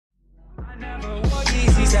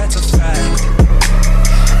that's a fact.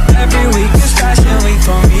 Every week is fashion week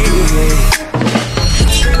for me. Every week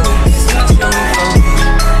is fashion week for me.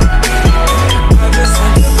 I just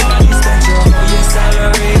went to party, spent your whole year's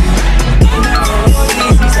salary. You never was easy,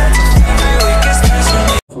 that's a fact. Every week is fashion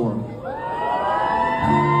week.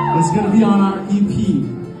 It's gonna be on our EP.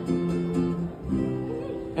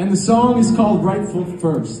 And the song is called Right Foot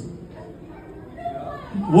First.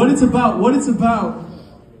 What it's about,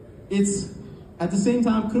 it's at the same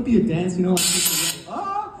time could be a dance, you know,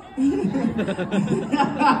 like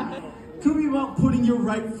could be about putting your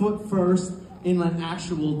right foot first in an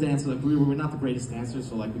actual dance. Like we're not the greatest dancers,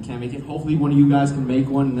 so like we can't make it. Hopefully one of you guys can make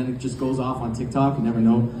one and then it just goes off on TikTok. You never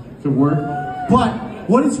know, it could work. But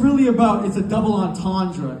what it's really about, it's a double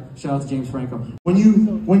entendre. Shout out to James Franco. When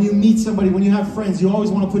you meet somebody, when you have friends, you always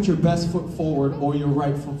want to put your best foot forward or your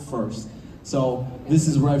right foot first. So this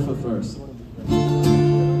is right foot first.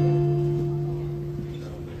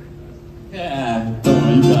 Yeah, don't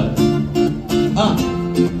worry, you got it.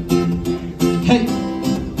 Hey.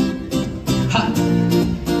 Ha.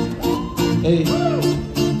 Hey.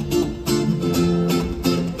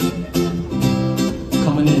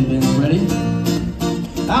 Coming in, man. Ready?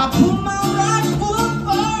 I put my right foot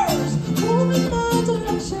first, moving my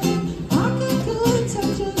direction. I get good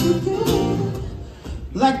attention to you.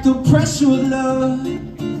 Like the pressure of love,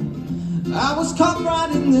 I was caught right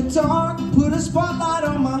in the dark, put a spotlight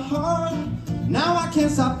on my heart. Now I can't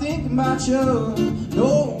stop thinking about you.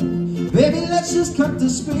 No, baby, let's just cut the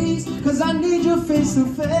space, cause I need you face to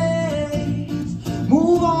face.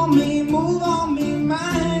 Move on me, my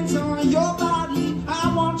hands on your body.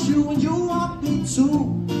 I want you and you want me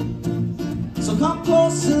too. So come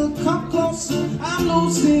closer, I'm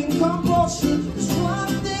losing composure. There's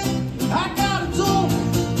one thing I gotta do.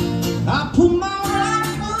 I put my right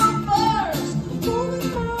foot first, moving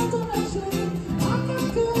my direction. I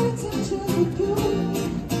got good attention with you.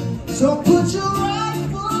 So put your right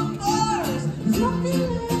foot first. There's nothing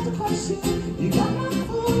left to question. You got my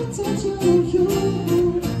full attention with you.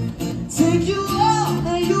 Take you up,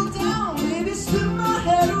 lay you down, baby, spin my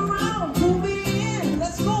head around. Pull me in,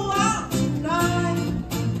 let's go out tonight.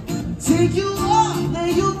 Take you up,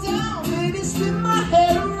 lay you down, baby, spin my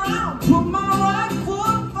head around. Put my right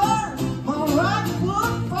foot first, my right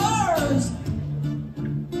foot first.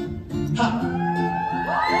 Ha.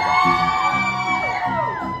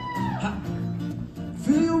 Ha.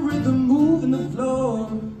 Feel your rhythm moving the floor.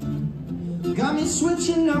 Got me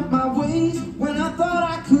switching up my ways when I thought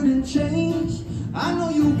I couldn't change. I know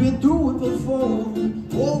you've been through it before,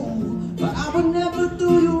 oh, but I would never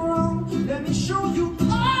do you wrong. Let me show you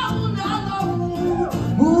all night long.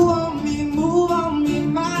 Move on me,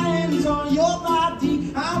 my hands on your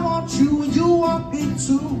body. I want you and you want me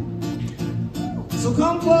too. So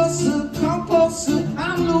come closer,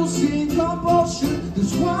 I'm losing composure.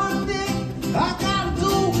 There's one thing I gotta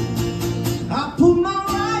do. I put my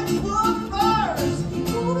right foot first,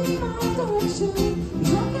 moving my direction.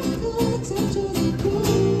 Cause I got good attention to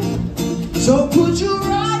you. So put your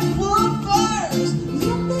right foot first. There's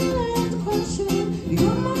nothing left to question. You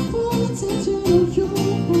got my full attention on you.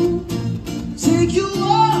 Take you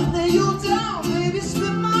up, lay you down, baby,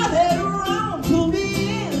 spin my head around. Pull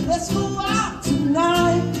me in, let's go out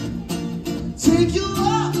tonight. Take you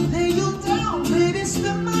up, lay you down, baby,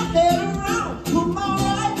 spin my head around. Put my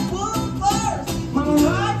right foot first, my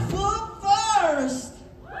right foot first.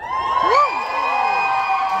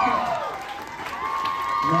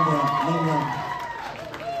 Love that.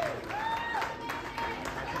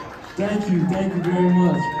 Thank you very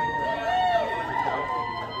much.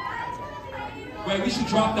 Wait, we should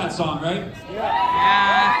drop that song, right?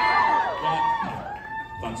 Yeah.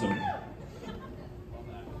 Thought so.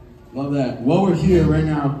 Love that. While we're here right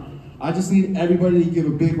now, I just need everybody to give a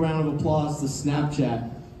big round of applause to Snapchat.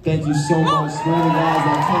 Thank you so much for all the guys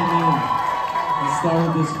that came in and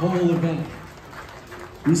started this whole event.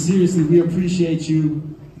 We appreciate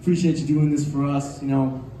you. Appreciate you doing this for us. You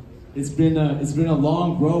know, it's been a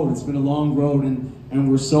long road. It's been a long road, and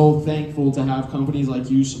we're so thankful to have companies like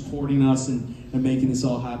you supporting us and making this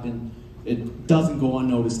all happen. It doesn't go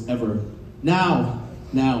unnoticed ever. Now,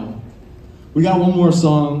 we got one more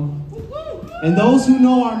song. And those who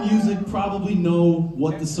know our music probably know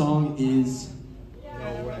what the song is. No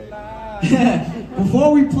way.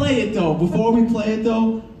 Before we play it though,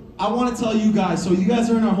 I want to tell you guys, so you guys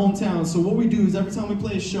are in our hometown, so what we do is every time we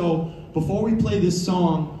play a show, before we play this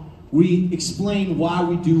song, we explain why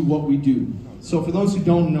we do what we do. So for those who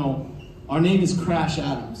don't know, our name is Crash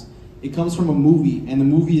Adams. It comes from a movie, and the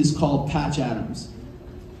movie is called Patch Adams.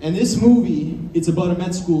 And this movie, it's about a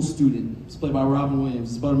med school student. It's played by Robin Williams.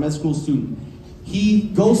 It's about a med school student. He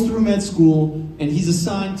goes through med school, and he's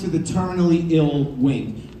assigned to the terminally ill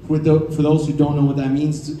wing. For those who don't know what that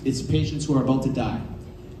means, it's patients who are about to die.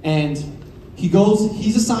 And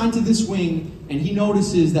he's assigned to this wing, and he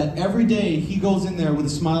notices that every day he goes in there with a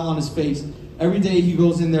smile on his face. Every day he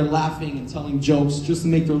goes in there laughing and telling jokes just to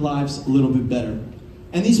make their lives a little bit better.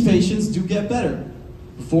 And these patients do get better.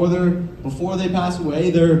 Before they pass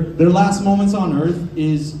away, their last moments on earth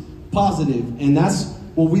is positive, and that's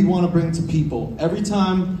what we want to bring to people. Every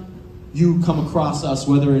time you come across us,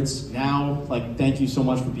 whether it's now, like, thank you so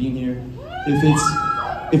much for being here,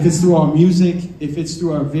 if it's through our music, if it's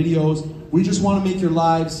through our videos, we just want to make your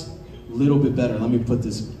lives a little bit better. Let me put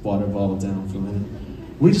this water bottle down for a minute.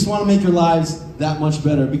 We just want to make your lives that much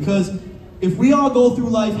better, because if we all go through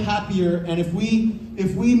life happier, and if we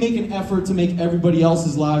make an effort to make everybody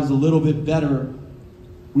else's lives a little bit better,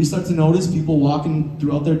 we start to notice people walking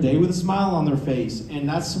throughout their day with a smile on their face, and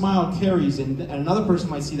that smile carries, and another person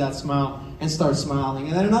might see that smile and start smiling,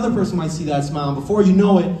 and then another person might see that smile, and before you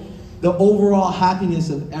know it, the overall happiness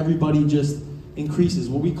of everybody just increases.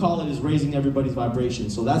 What we call it is raising everybody's vibration.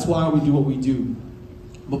 So that's why we do what we do.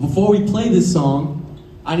 But before we play this song,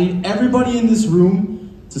 I need everybody in this room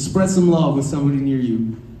to spread some love with somebody near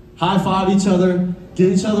you. High five each other,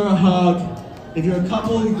 give each other a hug. If you're a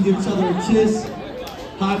couple, you can give each other a kiss.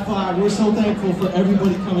 High five. We're so thankful for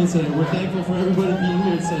everybody coming today. We're thankful for everybody being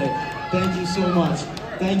here today. Thank you so much.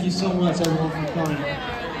 Thank you so much, everyone, for coming.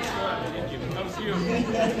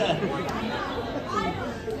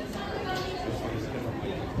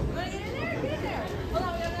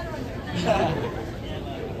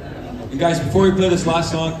 And guys, before we play this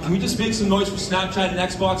last song, can we just make some noise for Snapchat and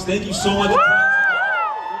Xbox? Thank you so much.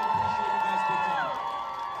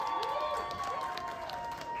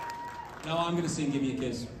 Now I'm gonna sing "Give Me a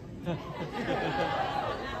Kiss."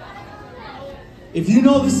 If you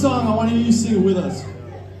know this song, I want to hear you sing it with us.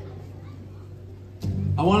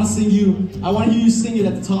 I want to hear you sing it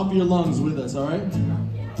at the top of your lungs with us, all right?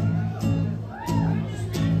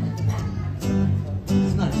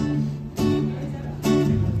 It's nice.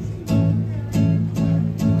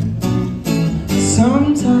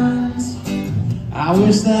 Sometimes I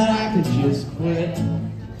wish that I could just quit,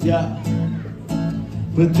 yeah.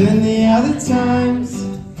 But then the other times,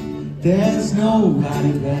 there's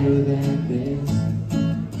nobody better than this.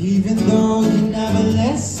 Even though you never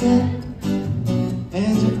listen,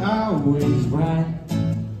 and you're always right.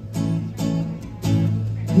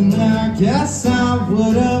 And I guess I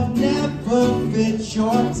would have never fit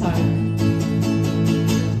your type,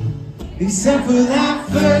 except for that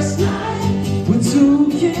first night when two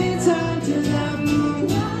kids under that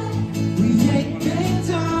moonlight. We ate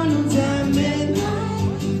McDonald's at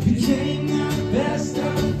midnight, became the best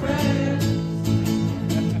of friends.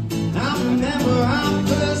 I remember our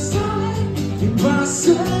first time in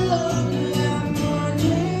Barcelona. That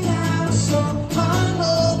morning I was so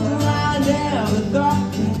hungover, I never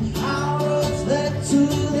thought that our roads led to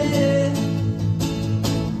this.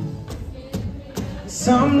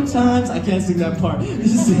 Sometimes I can't sing that part. You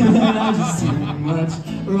sing that, I just sing too much,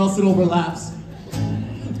 or else it overlaps.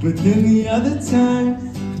 But then the other times,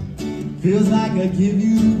 feels like I give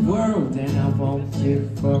you the world and I won't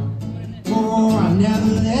give up. Or I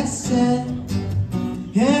never listen,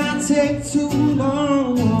 and I take too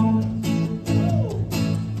long.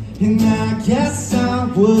 And I guess I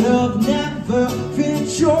would have never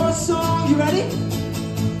fit your song. You ready?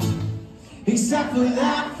 Except for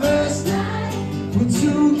that first night when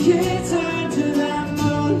two kids under that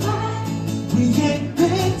moonlight. We ate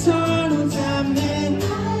McDonald's at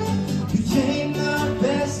midnight, became the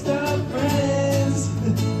best of friends.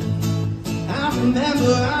 I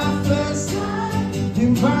remember our first time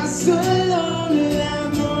in Barcelona.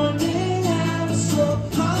 That morning I was so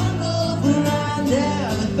hungover, I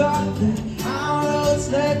never thought that our roads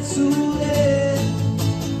led to it.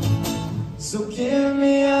 So give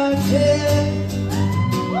me a kiss, give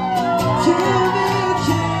me a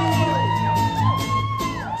kiss,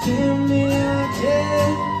 give me a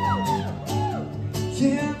kiss,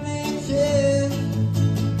 give me a kiss.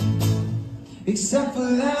 Except for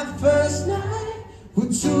that first night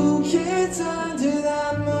with two kids under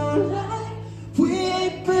that moonlight. We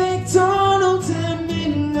ate McDonald's at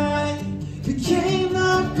midnight, became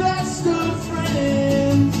the best of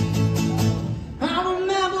friends. I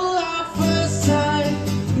remember our first time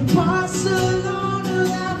in Barcelona.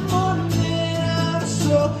 That morning I was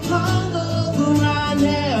so hungover, I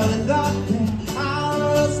never thought that our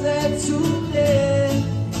roads led to this.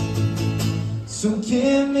 So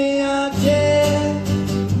give me a kiss,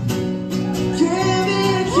 give me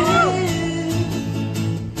a kiss,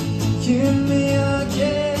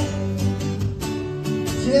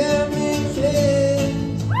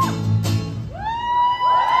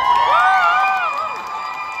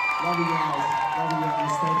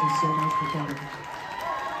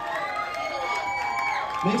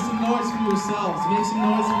 noise for yourselves. Make some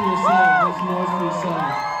noise for yourselves. Make some noise for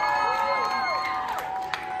yourselves.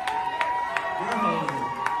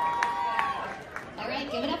 All right,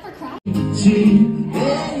 give it up for Cry.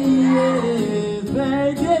 Vegas,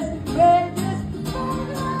 Vegas, Vegas.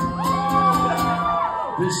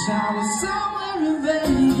 Wish I was somewhere in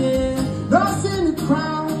Vegas, lost in the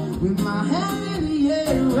crowd, with my hand in the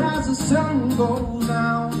air as the sun goes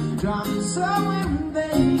down. Driving somewhere in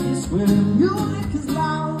Vegas where the music is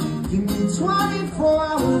loud. Give me 24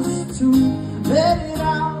 hours to let it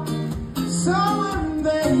out. Somewhere in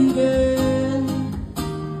Vegas,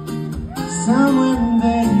 somewhere in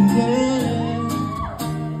Vegas,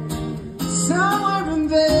 somewhere in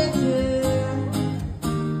Vegas,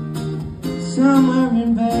 somewhere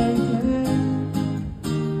in Vegas,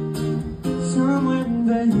 somewhere in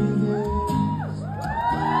Vegas.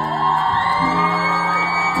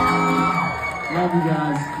 Love you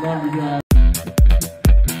guys. Love you guys.